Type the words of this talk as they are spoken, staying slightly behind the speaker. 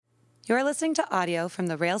You are listening to audio from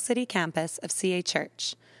the Rail City campus of CA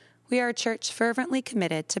Church. We are a church fervently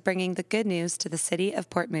committed to bringing the good news to the city of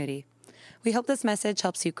Port Moody. We hope this message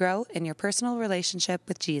helps you grow in your personal relationship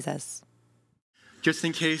with Jesus. Just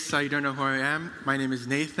in case you don't know who I am, my name is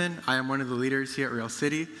Nathan. I am one of the leaders here at Rail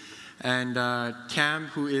City. And Cam,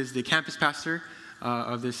 who is the campus pastor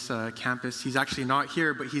of this campus, he's actually not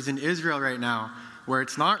here, but he's in Israel right now, where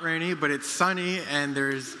it's not rainy, but it's sunny, and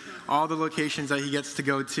there's all the locations that he gets to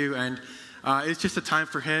go to. And it's just a time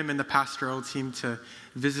for him and the pastoral team to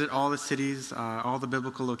visit all the cities, all the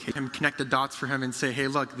biblical locations, and connect the dots for him and say, hey,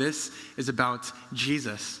 look, this is about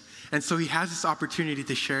Jesus. And so he has this opportunity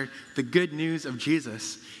to share the good news of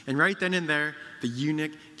Jesus. And right then and there, the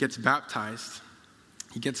eunuch gets baptized.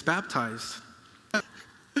 He gets baptized.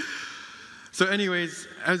 So anyways,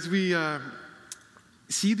 as we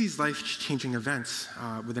see these life-changing events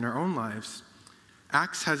within our own lives,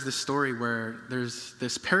 Acts has this story where there's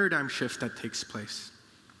this paradigm shift that takes place.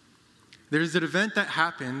 There's an event that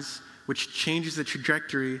happens which changes the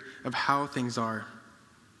trajectory of how things are.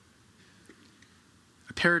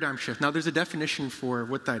 A paradigm shift. Now, there's a definition for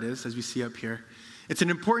what that is, as we see up here. It's an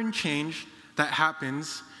important change that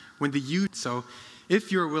happens when the youth. So, if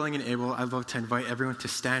you're willing and able, I'd love to invite everyone to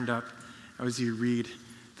stand up as you read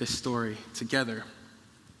this story together.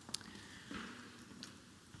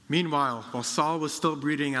 Meanwhile, while Saul was still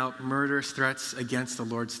breathing out murderous threats against the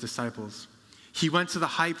Lord's disciples, he went to the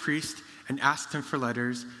high priest and asked him for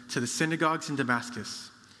letters to the synagogues in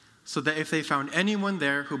Damascus, so that if they found anyone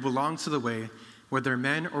there who belonged to the way, whether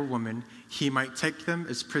men or women, he might take them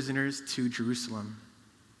as prisoners to Jerusalem.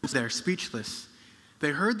 There, speechless, they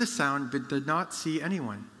heard the sound but did not see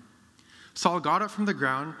anyone. Saul got up from the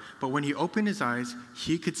ground, but when he opened his eyes,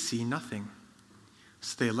 he could see nothing.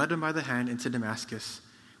 So they led him by the hand into Damascus.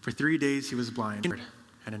 For 3 days he was blind.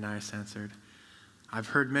 Ananias answered, I've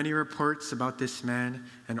heard many reports about this man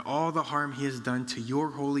and all the harm he has done to your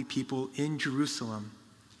holy people in Jerusalem.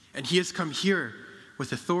 And he has come here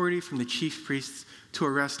with authority from the chief priests to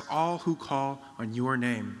arrest all who call on your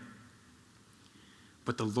name.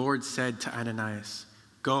 But the Lord said to Ananias,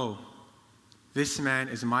 Go, this man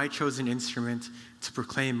is my chosen instrument to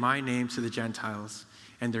proclaim my name to the Gentiles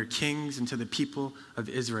and their kings and to the people of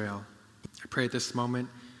Israel. I pray at this moment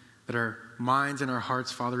that our minds and our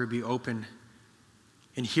hearts, Father, would be open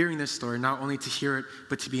in hearing this story, not only to hear it,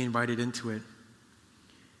 but to be invited into it.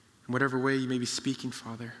 In whatever way you may be speaking,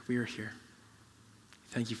 Father, we are here.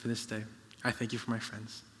 Thank you for this day. I thank you for my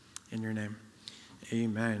friends. In your name,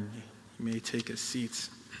 amen. You may take a seat.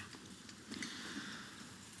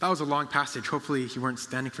 That was a long passage. Hopefully you weren't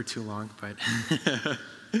standing for too long, but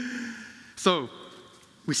so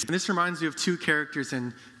this reminds me of two characters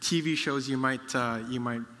in TV shows you might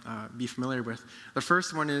be familiar with. The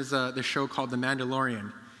first one is the show called The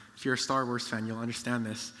Mandalorian. If you're a Star Wars fan, you'll understand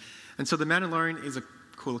this. And so The Mandalorian is a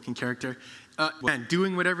cool-looking character, and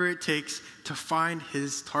doing whatever it takes to find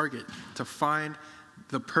his target, to find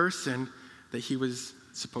the person that he was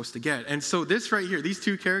supposed to get. And so this right here, these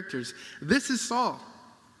two characters, this is Saul.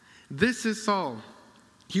 This is Saul.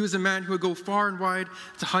 He was a man who would go far and wide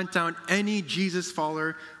to hunt down any Jesus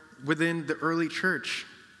follower within the early church.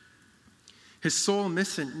 His sole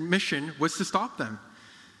mission was to stop them.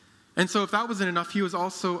 And so if that wasn't enough, he was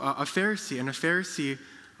also a Pharisee, and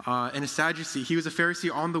a Sadducee. He was a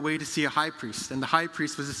Pharisee on the way to see a high priest, and the high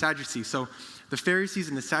priest was a Sadducee. So the Pharisees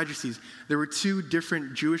and the Sadducees, there were two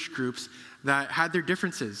different Jewish groups that had their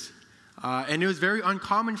differences. And it was very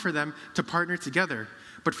uncommon for them to partner together.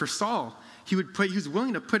 But for Saul, he was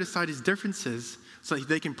willing to put aside his differences so that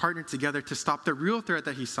they can partner together to stop the real threat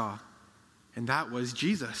that he saw. And that was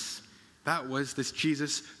Jesus. That was this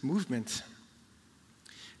Jesus movement.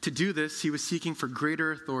 To do this, he was seeking for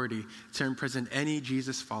greater authority to imprison any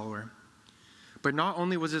Jesus follower. But not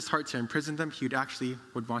only was his heart to imprison them, he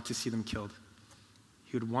would want to see them killed.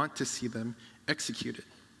 He would want to see them executed.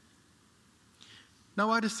 Now,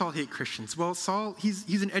 why does Saul hate Christians? Well, Saul,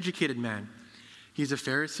 he's an educated man. He's a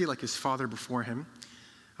Pharisee like his father before him.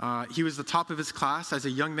 He was the top of his class. As a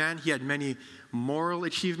young man, he had many moral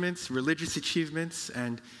achievements, religious achievements,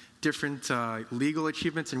 and different legal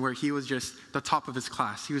achievements, and where he was just the top of his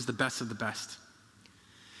class. He was the best of the best.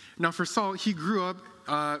 Now, for Saul, he grew up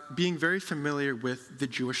being very familiar with the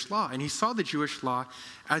Jewish law, and he saw the Jewish law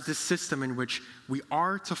as a system in which we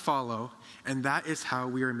are to follow, and that is how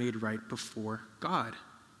we are made right before God.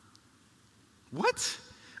 What?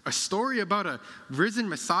 A story about a risen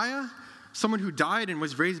Messiah? Someone who died and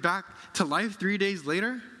was raised back to life 3 days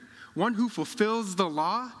later? One who fulfills the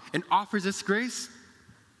law and offers us grace?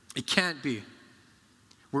 It can't be.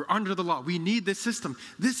 We're under the law. We need this system.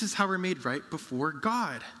 This is how we're made right before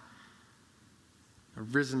God. a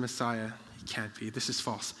risen Messiah. He can't be. This is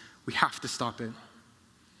false. We have to stop it.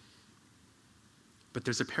 But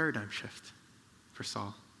there's a paradigm shift for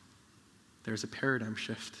Saul. There's a paradigm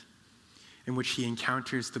shift in which he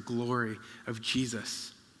encounters the glory of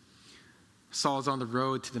Jesus. Saul is on the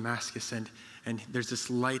road to Damascus, and there's this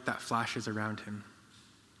light that flashes around him.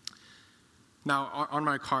 Now, in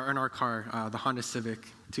our car, the Honda Civic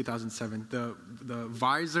 2007, the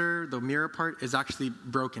visor, the mirror part is actually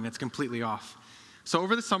broken. It's completely off. So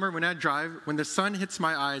over the summer, when I drive, when the sun hits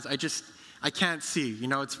my eyes, I can't see.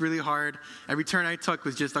 It's really hard. Every turn I took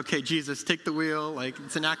was just, okay, Jesus, take the wheel. Like,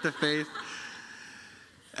 it's an act of faith.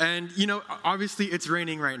 And, obviously it's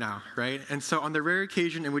raining right now, right? And so on the rare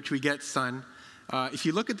occasion in which we get sun, if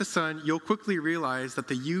you look at the sun, you'll quickly realize that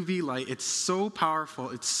the UV light, it's so powerful,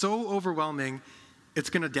 it's so overwhelming, it's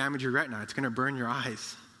going to damage your retina. It's going to burn your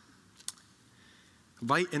eyes.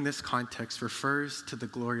 Light in this context refers to the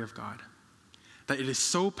glory of God. That it is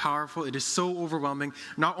so powerful, it is so overwhelming.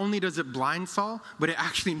 Not only does it blind Saul, but it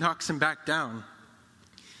actually knocks him back down.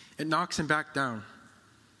 It knocks him back down.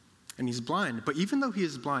 And he's blind. But even though he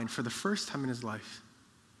is blind, for the first time in his life,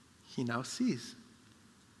 he now sees.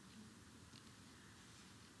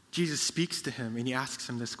 Jesus speaks to him and he asks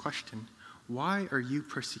him this question: why are you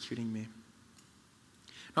persecuting me?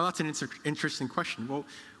 Now that's an interesting question. Well,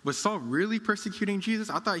 was Saul really persecuting Jesus?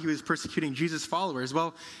 I thought he was persecuting Jesus' followers.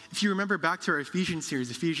 Well, if you remember back to our Ephesians series,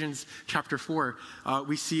 Ephesians chapter 4,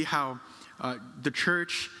 we see how the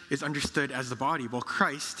church is understood as the body, while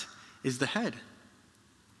Christ is the head.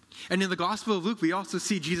 And in the Gospel of Luke, we also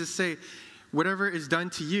see Jesus say, whatever is done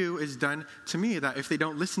to you is done to me. That if they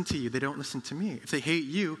don't listen to you, they don't listen to me. If they hate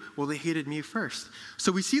you, well, they hated me first.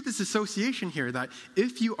 So we see this association here that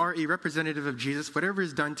if you are a representative of Jesus, whatever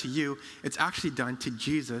is done to you, it's actually done to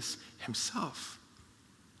Jesus himself.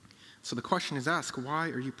 So the question is asked, why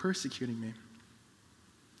are you persecuting me?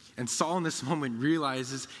 And Saul in this moment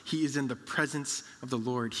realizes he is in the presence of the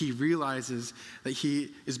Lord. He realizes that he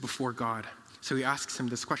is before God. So he asks him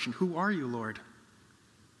this question: who are you, Lord?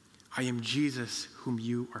 I am Jesus whom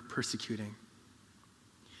you are persecuting.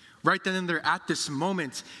 Right then and there, at this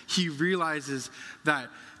moment, he realizes that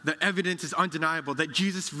the evidence is undeniable, that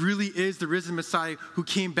Jesus really is the risen Messiah who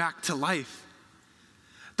came back to life.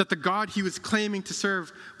 That the God he was claiming to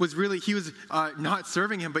serve was really, he was not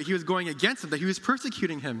serving him, but he was going against him, that he was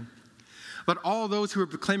persecuting him. That all those who were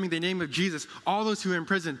proclaiming the name of Jesus, all those who were in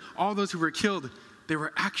prison, all those who were killed, they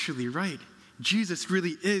were actually right. Jesus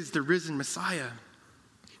really is the risen Messiah.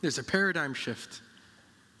 There's a paradigm shift.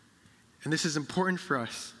 And this is important for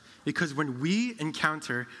us because when we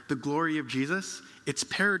encounter the glory of Jesus, it's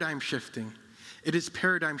paradigm shifting. It is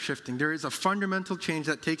paradigm shifting. There is a fundamental change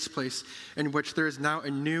that takes place in which there is now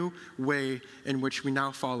a new way in which we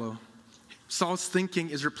now follow. Saul's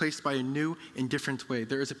thinking is replaced by a new and different way.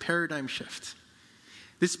 There is a paradigm shift.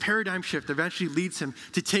 This paradigm shift eventually leads him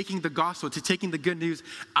to taking the gospel, to taking the good news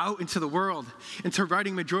out into the world, into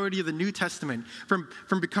writing majority of the New Testament, from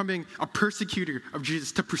becoming a persecutor of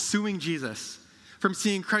Jesus to pursuing Jesus, from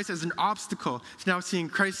seeing Christ as an obstacle to now seeing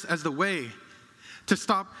Christ as the way, to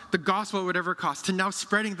stop the gospel at whatever cost, to now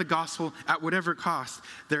spreading the gospel at whatever cost.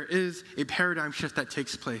 There is a paradigm shift that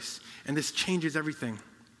takes place, and this changes everything.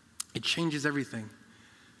 It changes everything.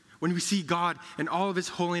 When we see God in all of his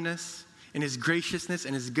holiness, in his graciousness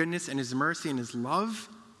and his goodness and his mercy and his love,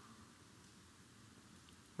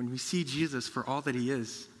 when we see Jesus for all that he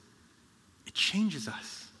is, it changes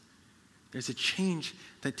us. There's a change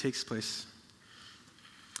that takes place.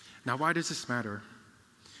 Now, why does this matter?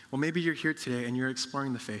 Well, maybe you're here today and you're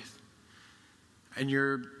exploring the faith. And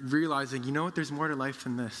you're realizing, you know what, there's more to life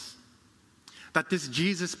than this. That this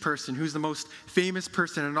Jesus person, who's the most famous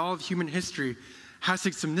person in all of human history, has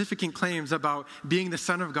significant claims about being the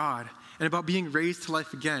Son of God and about being raised to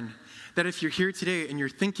life again. That if you're here today and you're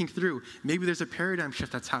thinking through, maybe there's a paradigm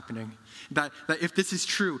shift that's happening. That if this is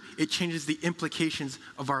true, it changes the implications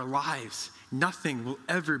of our lives. Nothing will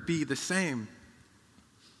ever be the same.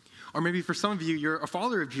 Or maybe for some of you, you're a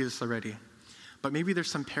follower of Jesus already. But maybe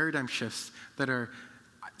there's some paradigm shifts that are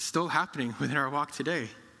still happening within our walk today.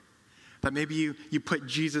 That maybe you put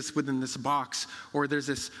Jesus within this box, or there's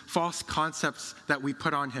this false concepts that we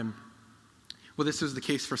put on him. Well, this was the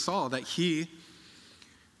case for Saul, that he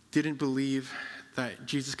didn't believe that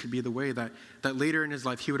Jesus could be the way, that later in his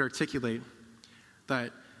life he would articulate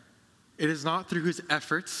that it is not through his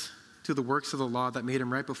efforts to the works of the law that made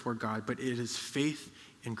him right before God, but it is faith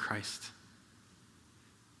in Christ.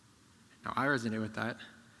 Now, I resonate with that.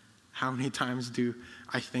 How many times do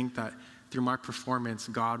I think that through my performance,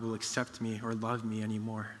 God will accept me or love me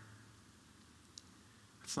anymore?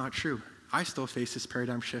 That's not true. I still face this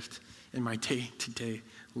paradigm shift in my day-to-day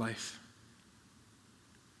life.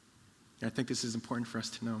 And I think this is important for us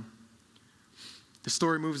to know. The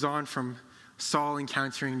story moves on from Saul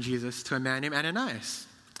encountering Jesus to a man named Ananias.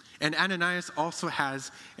 And Ananias also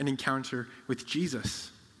has an encounter with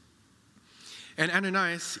Jesus. And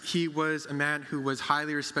Ananias, he was a man who was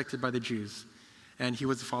highly respected by the Jews. And he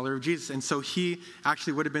was a follower of Jesus. And so he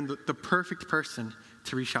actually would have been the perfect person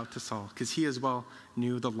to reach out to Saul, because he as well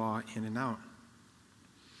knew the law in and out.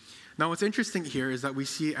 Now what's interesting here is that we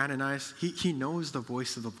see Ananias, he knows the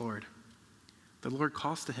voice of the Lord. The Lord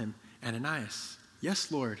calls to him, Ananias.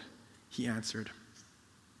 Yes, Lord, he answered.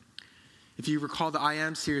 If you recall the I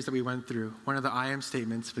Am series that we went through, one of the I Am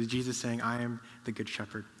statements was Jesus saying, I am the good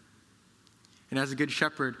shepherd. And as a good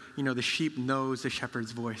shepherd, the sheep knows the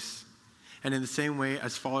shepherd's voice. And in the same way,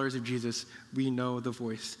 as followers of Jesus, we know the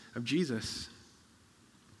voice of Jesus.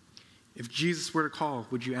 If Jesus were to call,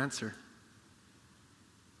 would you answer?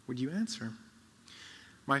 Would you answer?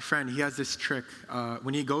 My friend, he has this trick.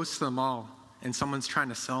 When he goes to the mall and someone's trying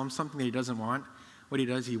to sell him something that he doesn't want, what he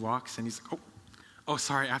does, he walks and he's like, oh,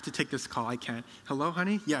 sorry, I have to take this call. I can't. Hello,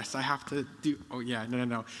 honey? Yes, I have to do. Oh, yeah,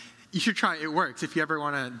 no. You should try it. It works if you ever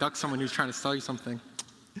want to duck someone who's trying to sell you something.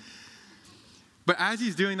 But as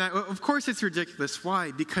he's doing that, of course it's ridiculous.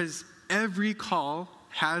 Why? Because every call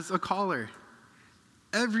has a caller.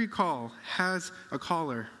 Every call has a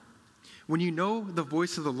caller. When you know the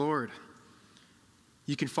voice of the Lord,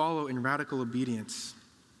 you can follow in radical obedience.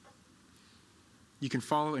 You can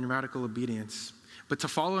follow in radical obedience. But to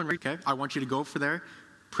follow in, okay, I want you to go for there,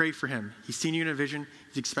 pray for him. He's seen you in a vision,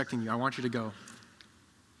 he's expecting you. I want you to go.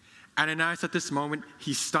 Ananias at this moment,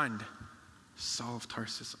 he's stunned. Saul of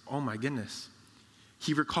Tarsus, oh my goodness.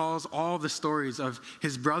 He recalls all the stories of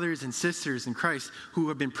his brothers and sisters in Christ who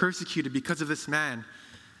have been persecuted because of this man.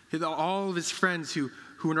 All of his friends who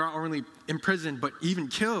are not only imprisoned, but even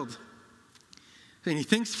killed. And he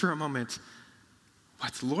thinks for a moment,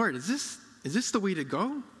 what, Lord, is this the way to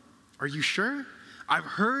go? Are you sure? I've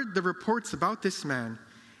heard the reports about this man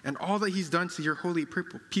and all that he's done to your holy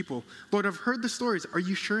people. Lord, I've heard the stories. Are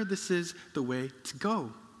you sure this is the way to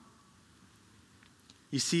go?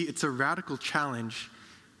 You see, it's a radical challenge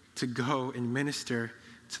to go and minister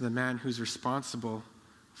to the man who's responsible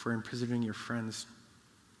for imprisoning your friends.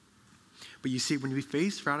 But you see, when we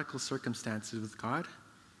face radical circumstances with God,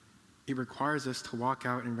 it requires us to walk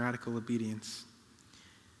out in radical obedience.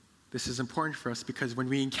 This is important for us because when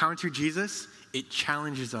we encounter Jesus, it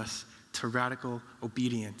challenges us to radical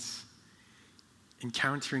obedience.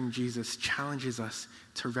 Encountering Jesus challenges us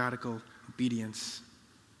to radical obedience.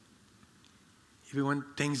 Even when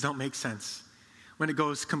things don't make sense, when it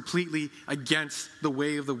goes completely against the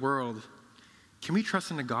way of the world, can we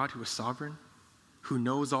trust in a God who is sovereign, who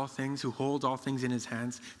knows all things, who holds all things in his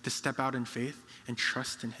hands, to step out in faith and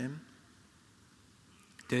trust in him?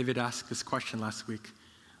 David asked this question last week.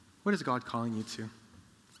 What is God calling you to?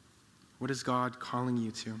 What is God calling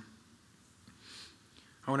you to?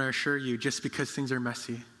 I want to assure you, just because things are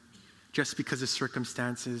messy, just because the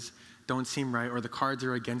circumstances don't seem right or the cards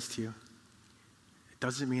are against you, it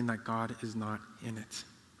doesn't mean that God is not in it.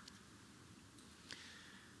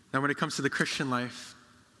 Now, when it comes to the Christian life,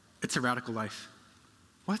 it's a radical life.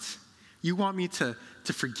 What? You want me to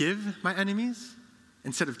forgive my enemies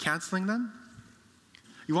instead of canceling them?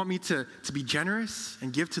 You want me to be generous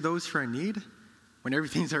and give to those who are in need when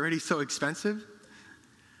everything's already so expensive?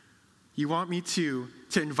 You want me to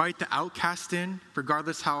invite the outcast in,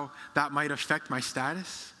 regardless how that might affect my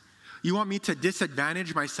status? You want me to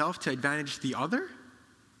disadvantage myself to advantage the other?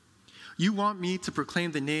 You want me to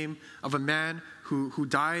proclaim the name of a man who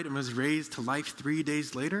died and was raised to life 3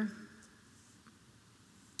 days later?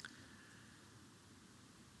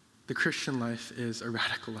 The Christian life is a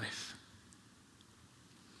radical life.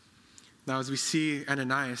 Now, as we see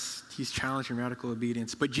Ananias, he's challenged in radical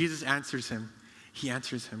obedience, but Jesus answers him. He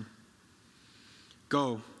answers him.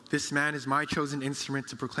 Go, this man is my chosen instrument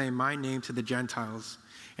to proclaim my name to the Gentiles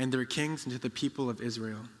and their kings and to the people of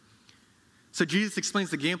Israel. So Jesus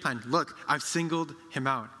explains the game plan. Look, I've singled him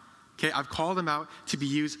out. Okay, I've called him out to be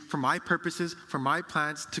used for my purposes, for my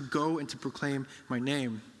plans, to go and to proclaim my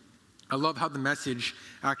name. I love how the Message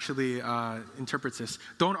actually interprets this.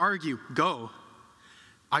 Don't argue, go.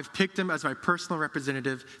 I've picked him as my personal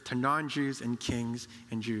representative to non-Jews and kings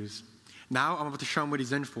and Jews. Now I'm about to show him what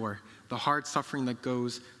he's in for, the hard suffering that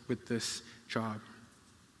goes with this job.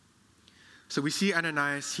 So we see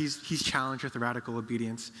Ananias, he's challenged with radical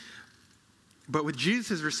obedience. But with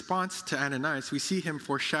Jesus' response to Ananias, we see him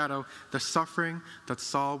foreshadow the suffering that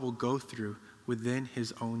Saul will go through within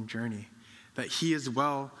his own journey. That he as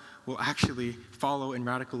well will actually follow in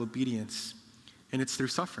radical obedience, and it's through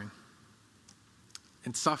suffering.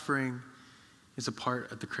 And suffering is a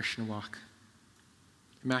part of the Christian walk.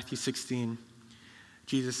 In Matthew 16,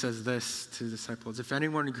 Jesus says this to his disciples, "If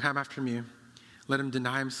anyone would come after me, let him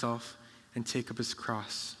deny himself and take up his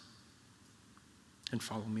cross and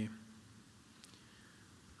follow me."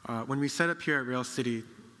 When we set up here at Rail City,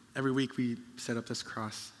 every week we set up this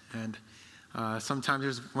cross. And sometimes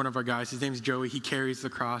there's one of our guys, his name's Joey, he carries the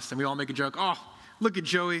cross. And we all make a joke, "Oh, look at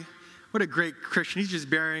Joey. What a great Christian. He's just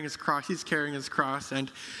bearing his cross. He's carrying his cross."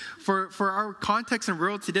 And for our context and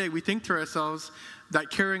world today, we think to ourselves that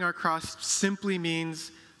carrying our cross simply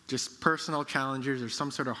means just personal challenges or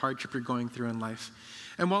some sort of hardship you're going through in life.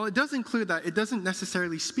 And while it does include that, it doesn't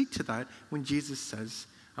necessarily speak to that when Jesus says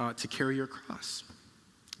to carry your cross.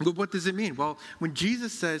 But what does it mean? Well, when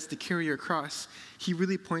Jesus says to carry your cross, he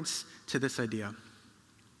really points to this idea.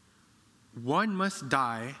 One must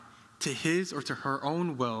die to his or to her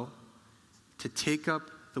own will to take up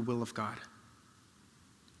the will of God.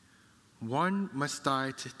 One must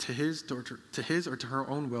die to his or to her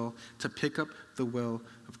own will to pick up the will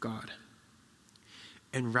of God.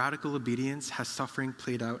 And radical obedience has suffering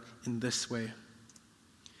played out in this way.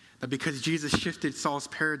 That because Jesus shifted Saul's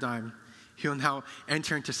paradigm, he'll now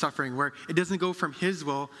enter into suffering where it doesn't go from his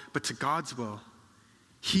will, but to God's will.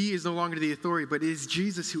 He is no longer the authority, but it is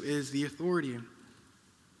Jesus who is the authority.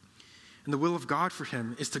 And the will of God for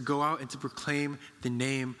him is to go out and to proclaim the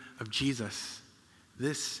name of Jesus.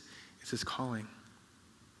 This is his calling.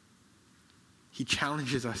 He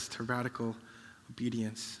challenges us to radical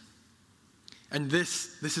obedience. And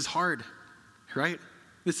this is hard, right?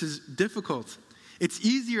 This is difficult. It's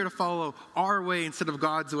easier to follow our way instead of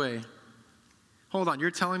God's way. Hold on,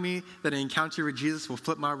 you're telling me that an encounter with Jesus will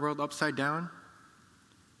flip my world upside down?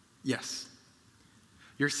 Yes.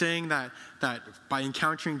 You're saying that by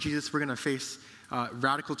encountering Jesus, we're going to face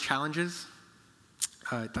radical challenges?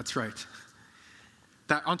 That's right.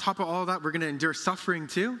 That on top of all of that, we're going to endure suffering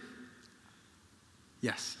too?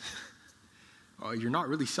 Yes. Oh, you're not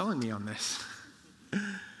really selling me on this.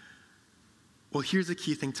 Well, here's a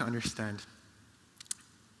key thing to understand,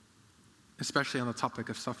 especially on the topic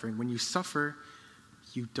of suffering. When you suffer,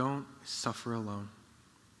 you don't suffer alone,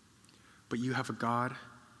 but you have a God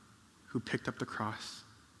who picked up the cross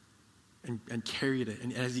and carried it.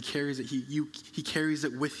 And as he carries it, he carries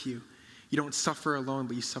it with you. You don't suffer alone,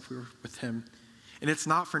 but you suffer with him. And it's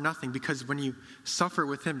not for nothing, because when you suffer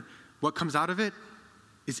with him, what comes out of it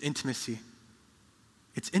is intimacy.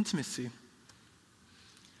 It's intimacy.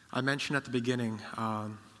 I mentioned at the beginning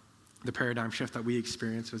the paradigm shift that we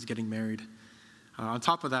experienced was getting married. On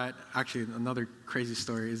top of that, actually, another crazy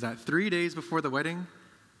story is that 3 days before the wedding,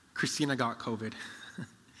 Christina got COVID.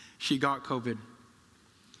 She got COVID.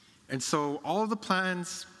 And so all of the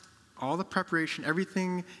plans, all the preparation,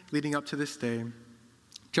 everything leading up to this day,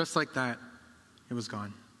 just like that, it was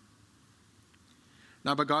gone.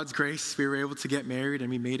 Now, by God's grace, we were able to get married and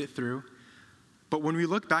we made it through. But when we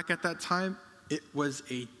look back at that time, it was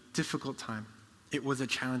a difficult time. It was a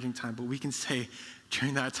challenging time. But we can say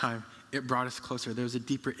during that time, it brought us closer. There was a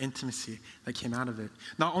deeper intimacy that came out of it.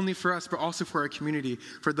 Not only for us, but also for our community,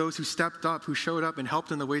 for those who stepped up, who showed up and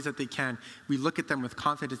helped in the ways that they can. We look at them with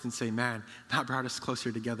confidence and say, man, that brought us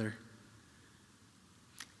closer together.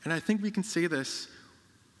 And I think we can say this,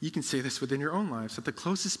 you can say this within your own lives, that the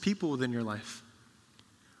closest people within your life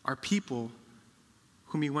are people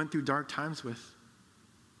whom you went through dark times with,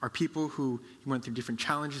 are people who you went through different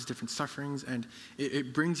challenges, different sufferings, and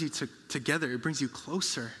it brings you together. It brings you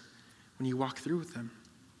closer when you walk through with them.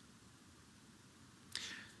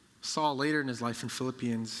 Saul, later in his life in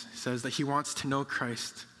Philippians, says that he wants to know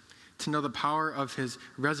Christ, to know the power of his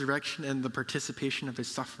resurrection and the participation of his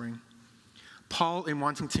suffering. Paul, in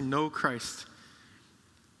wanting to know Christ,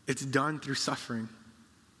 it's done through suffering.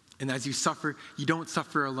 And as you suffer, you don't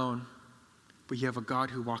suffer alone, but you have a God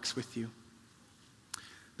who walks with you.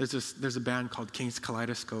 There's a band called King's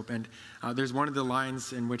Kaleidoscope, and there's one of the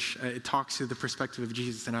lines in which it talks to the perspective of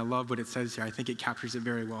Jesus, and I love what it says here. I think it captures it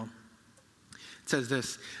very well. It says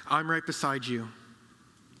this: I'm right beside you.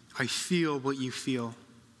 I feel what you feel,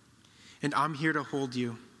 and I'm here to hold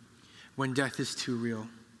you when death is too real.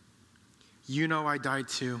 You know I died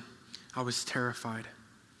too. I was terrified.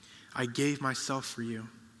 I gave myself for you.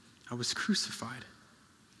 I was crucified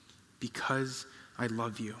because I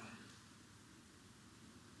love you.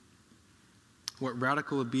 What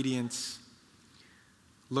radical obedience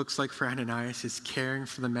looks like for Ananias is caring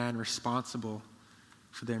for the man responsible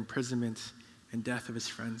for the imprisonment and death of his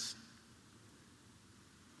friends.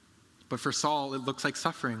 But for Saul, it looks like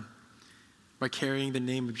suffering by carrying the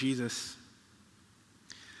name of Jesus.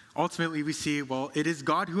 Ultimately, we see, well, it is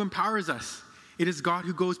God who empowers us. It is God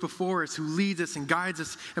who goes before us, who leads us and guides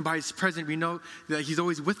us. And by his presence, we know that he's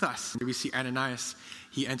always with us. We see Ananias.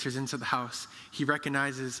 He enters into the house. He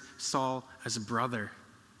recognizes Saul as a brother.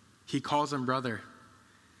 He calls him brother.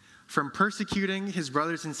 From persecuting his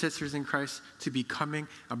brothers and sisters in Christ to becoming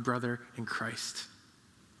a brother in Christ.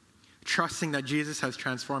 Trusting that Jesus has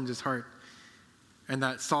transformed his heart. And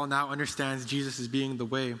that Saul now understands Jesus as being the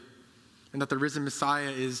way. And that the risen Messiah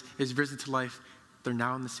is risen to life. They're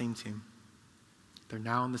now on the same team. They're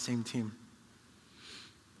now on the same team.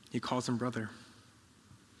 He calls him brother.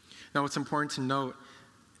 Now, what's important to note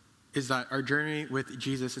is that our journey with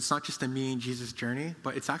Jesus, it's not just a me and Jesus journey,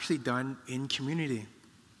 but it's actually done in community.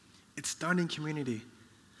 It's done in community.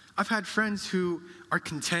 I've had friends who are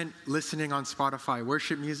content listening on Spotify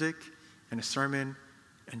worship music and a sermon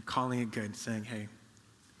and calling it good, saying, hey,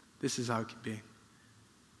 this is how it can be.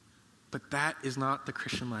 But that is not the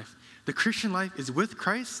Christian life. The Christian life is with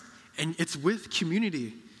Christ, and it's with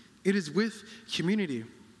community. It is with community.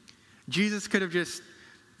 Jesus could have just,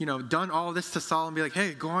 done all this to Saul and be like,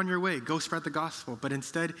 hey, go on your way, go spread the gospel. But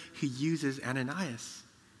instead, he uses Ananias.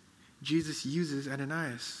 Jesus uses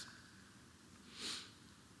Ananias.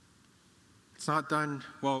 It's not done,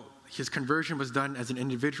 his conversion was done as an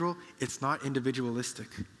individual. It's not individualistic.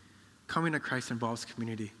 Coming to Christ involves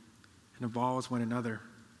community. It involves one another.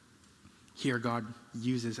 Here, God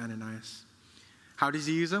uses Ananias. How does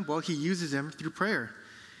he use him? Well, he uses him through prayer.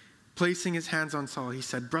 Placing his hands on Saul, he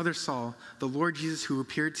said, Brother Saul, the Lord Jesus who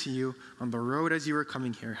appeared to you on the road as you were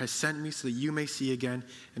coming here has sent me so that you may see again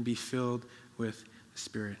and be filled with the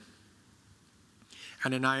Spirit.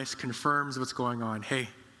 Ananias confirms what's going on. Hey,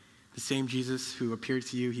 the same Jesus who appeared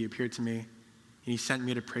to you, he appeared to me, and he sent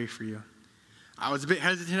me to pray for you. I was a bit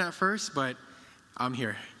hesitant at first, but I'm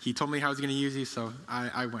here. He told me how he was going to use you, so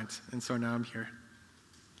I went. And so now I'm here.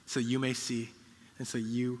 So you may see, and so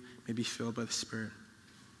you may be filled by the Spirit.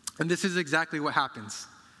 And this is exactly what happens.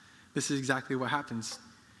 This is exactly what happens.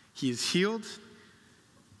 He is healed,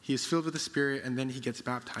 he is filled with the Spirit, and then he gets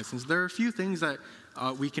baptized. And so there are a few things that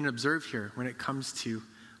we can observe here when it comes to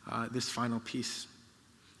this final piece.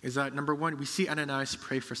 Is that, number one, we see Ananias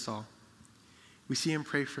pray for Saul. We see him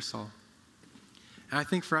pray for Saul. And I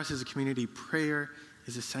think for us as a community, prayer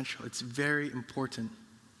is essential. It's very important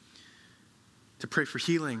to pray for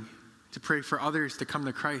healing, to pray for others to come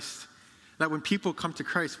to Christ. That when people come to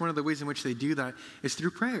Christ, one of the ways in which they do that is through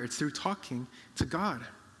prayer. It's through talking to God.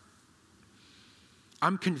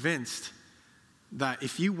 I'm convinced that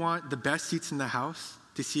if you want the best seats in the house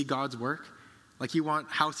to see God's work, like you want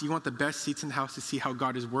the best seats in the house to see how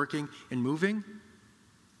God is working and moving,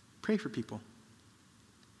 pray for people.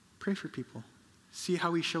 Pray for people. See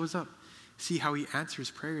how he shows up. See how he answers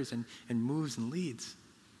prayers and moves and leads.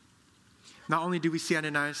 Not only do we see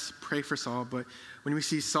Ananias pray for Saul, but when we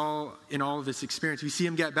see Saul in all of this experience, we see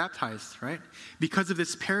him get baptized, right? Because of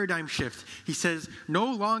this paradigm shift, he says,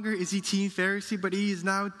 no longer is he Team Pharisee, but he is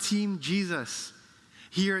now Team Jesus.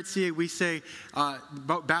 Here at CA, we say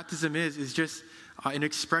what baptism is just an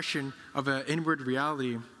expression of an inward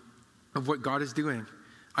reality of what God is doing.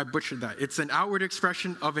 I butchered that. It's an outward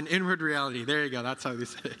expression of an inward reality. There you go. That's how they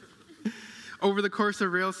say it. Over the course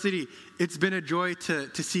of Rail City, it's been a joy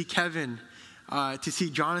to see Kevin, to see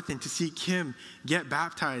Jonathan, to see Kim get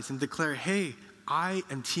baptized and declare, hey, I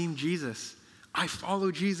am Team Jesus. I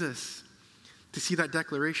follow Jesus. To see that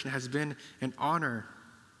declaration has been an honor.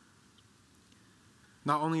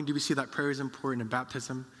 Not only do we see that prayer is important in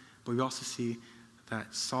baptism, but we also see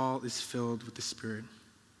that Saul is filled with the Spirit.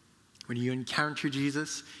 When you encounter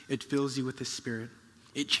Jesus, it fills you with the Spirit.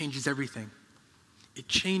 It changes everything. It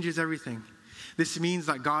changes everything. This means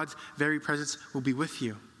that God's very presence will be with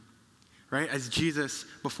you. Right? As Jesus,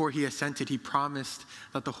 before he ascended, he promised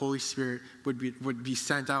that the Holy Spirit would be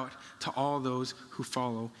sent out to all those who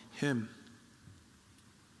follow him.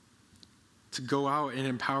 To go out and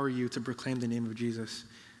empower you to proclaim the name of Jesus.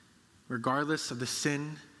 Regardless of the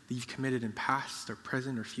sin that you've committed in past or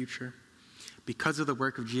present or future. Because of the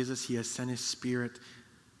work of Jesus, he has sent his Spirit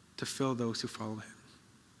to fill those who follow him.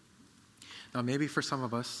 Now, maybe for some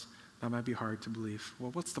of us, that might be hard to believe.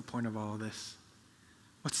 Well, what's the point of all of this?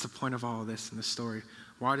 What's the point of all of this in the story?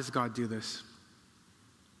 Why does God do this?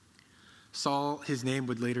 Saul, his name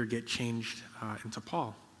would later get changed into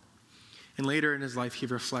Paul. And later in his life, he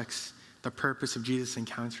reflects the purpose of Jesus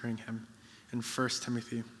encountering him in 1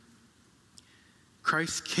 Timothy.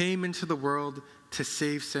 Christ came into the world to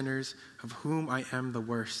save sinners, of whom I am the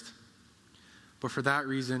worst. But for that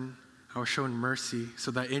reason, I was shown mercy,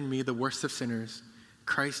 so that in me, the worst of sinners,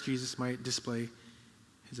 Christ Jesus might display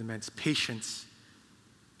his immense patience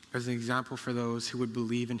as an example for those who would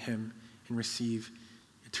believe in him and receive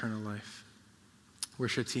eternal life.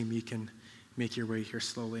 Worship team, you can make your way here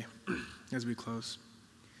slowly as we close.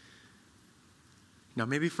 Now,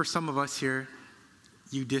 maybe for some of us here,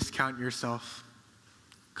 you discount yourself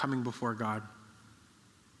coming before God.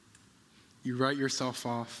 You write yourself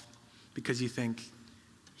off because you think,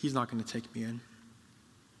 he's not going to take me in.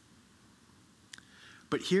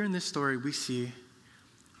 But here in this story, we see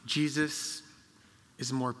Jesus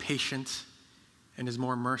is more patient and is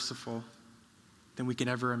more merciful than we can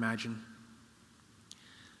ever imagine.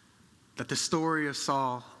 That the story of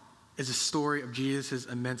Saul is a story of Jesus'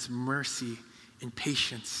 immense mercy and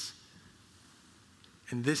patience.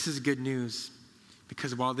 And this is good news,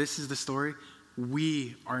 because while this is the story,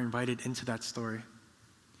 we are invited into that story.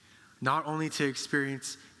 Not only to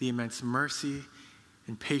experience the immense mercy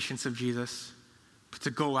and patience of Jesus, but to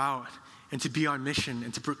go out and to be on mission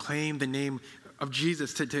and to proclaim the name of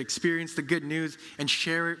Jesus, to experience the good news and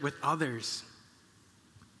share it with others.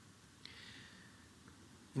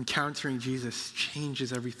 Encountering Jesus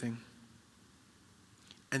changes everything.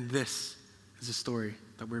 And this is a story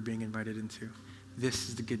that we're being invited into. This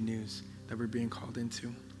is the good news that we're being called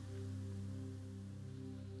into.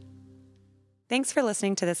 Thanks for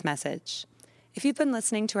listening to this message. If you've been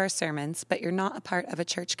listening to our sermons, but you're not a part of a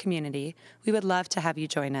church community, we would love to have you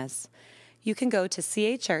join us. You can go to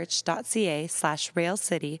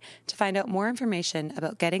cachurch.ca/railcity to find out more information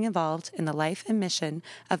about getting involved in the life and mission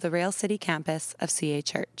of the Rail City campus of CA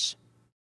Church.